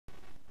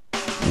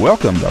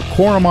Welcome to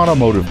Korum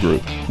Automotive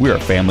Group. We are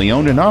family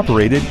owned and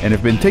operated and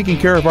have been taking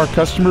care of our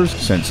customers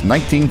since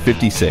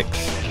 1956.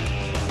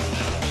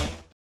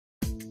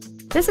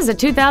 This is a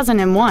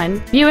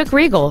 2001 Buick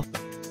Regal.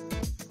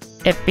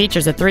 It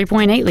features a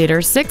 3.8-liter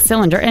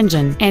 6-cylinder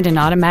engine and an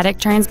automatic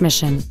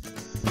transmission.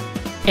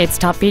 Its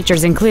top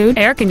features include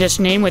air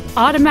conditioning with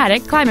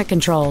automatic climate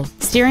control,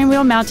 steering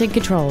wheel mounted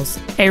controls,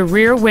 a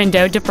rear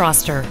window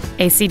defroster,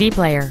 a CD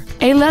player,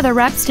 a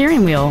leather-wrapped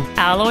steering wheel,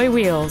 alloy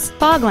wheels,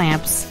 fog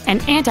lamps, an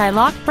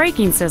anti-lock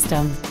braking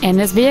system, and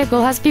this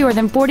vehicle has fewer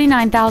than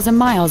 49,000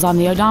 miles on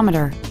the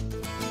odometer.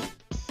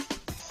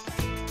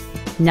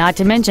 Not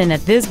to mention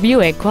that this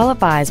Buick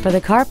qualifies for the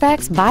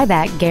Carfax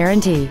buyback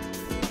guarantee.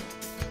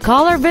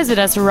 Call or visit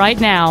us right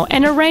now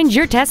and arrange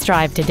your test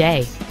drive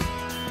today.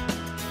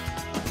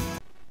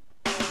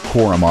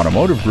 Korum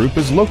Automotive Group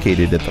is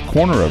located at the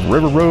corner of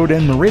River Road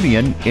and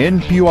Meridian in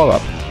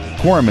Puyallup.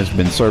 Korum has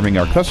been serving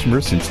our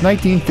customers since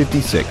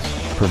 1956,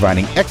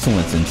 providing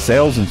excellence in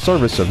sales and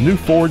service of new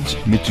Fords,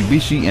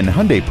 Mitsubishi, and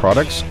Hyundai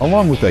products,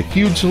 along with a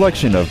huge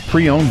selection of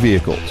pre-owned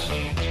vehicles.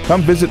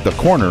 Come visit the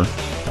corner,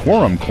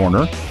 Korum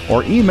Corner,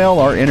 or email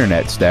our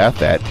internet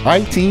staff at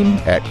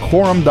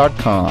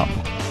iteam@korum.com.